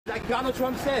Like Donald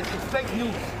Trump says, it's fake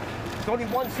news. It's only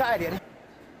one-sided.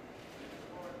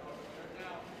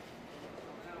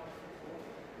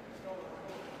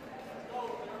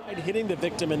 Hitting the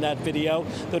victim in that video.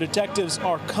 The detectives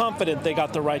are confident they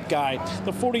got the right guy.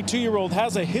 The 42-year-old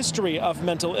has a history of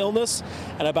mental illness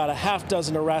and about a half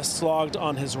dozen arrests logged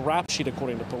on his rap sheet,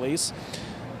 according to police.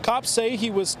 Cops say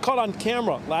he was caught on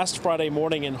camera last Friday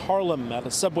morning in Harlem at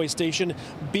a subway station,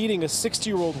 beating a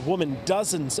 60-year-old woman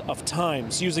dozens of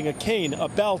times, using a cane, a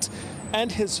belt,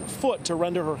 and his foot to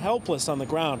render her helpless on the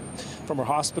ground. From her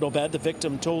hospital bed, the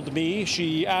victim told me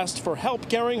she asked for help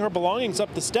carrying her belongings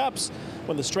up the steps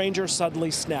when the stranger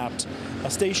suddenly snapped. A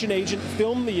station agent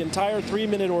filmed the entire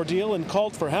 3-minute ordeal and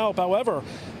called for help. However,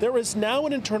 there is now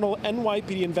an internal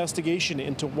NYPD investigation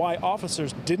into why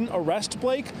officers didn't arrest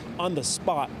Blake on the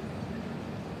spot.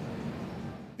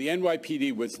 The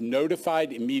NYPD was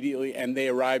notified immediately and they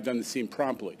arrived on the scene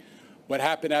promptly. What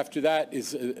happened after that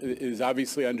is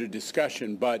obviously under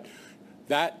discussion, but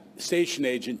that station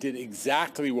agent did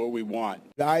exactly what we want.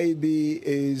 The IAB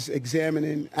is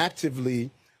examining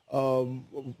actively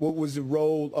what was the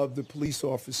role of the police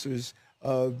officers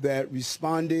that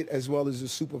responded, as well as the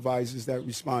supervisors that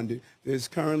responded. There's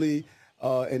currently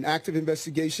an active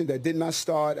investigation that did not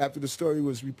start after the story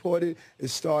was reported. It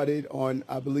started on,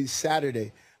 I believe,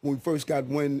 Saturday when we first got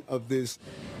wind of this.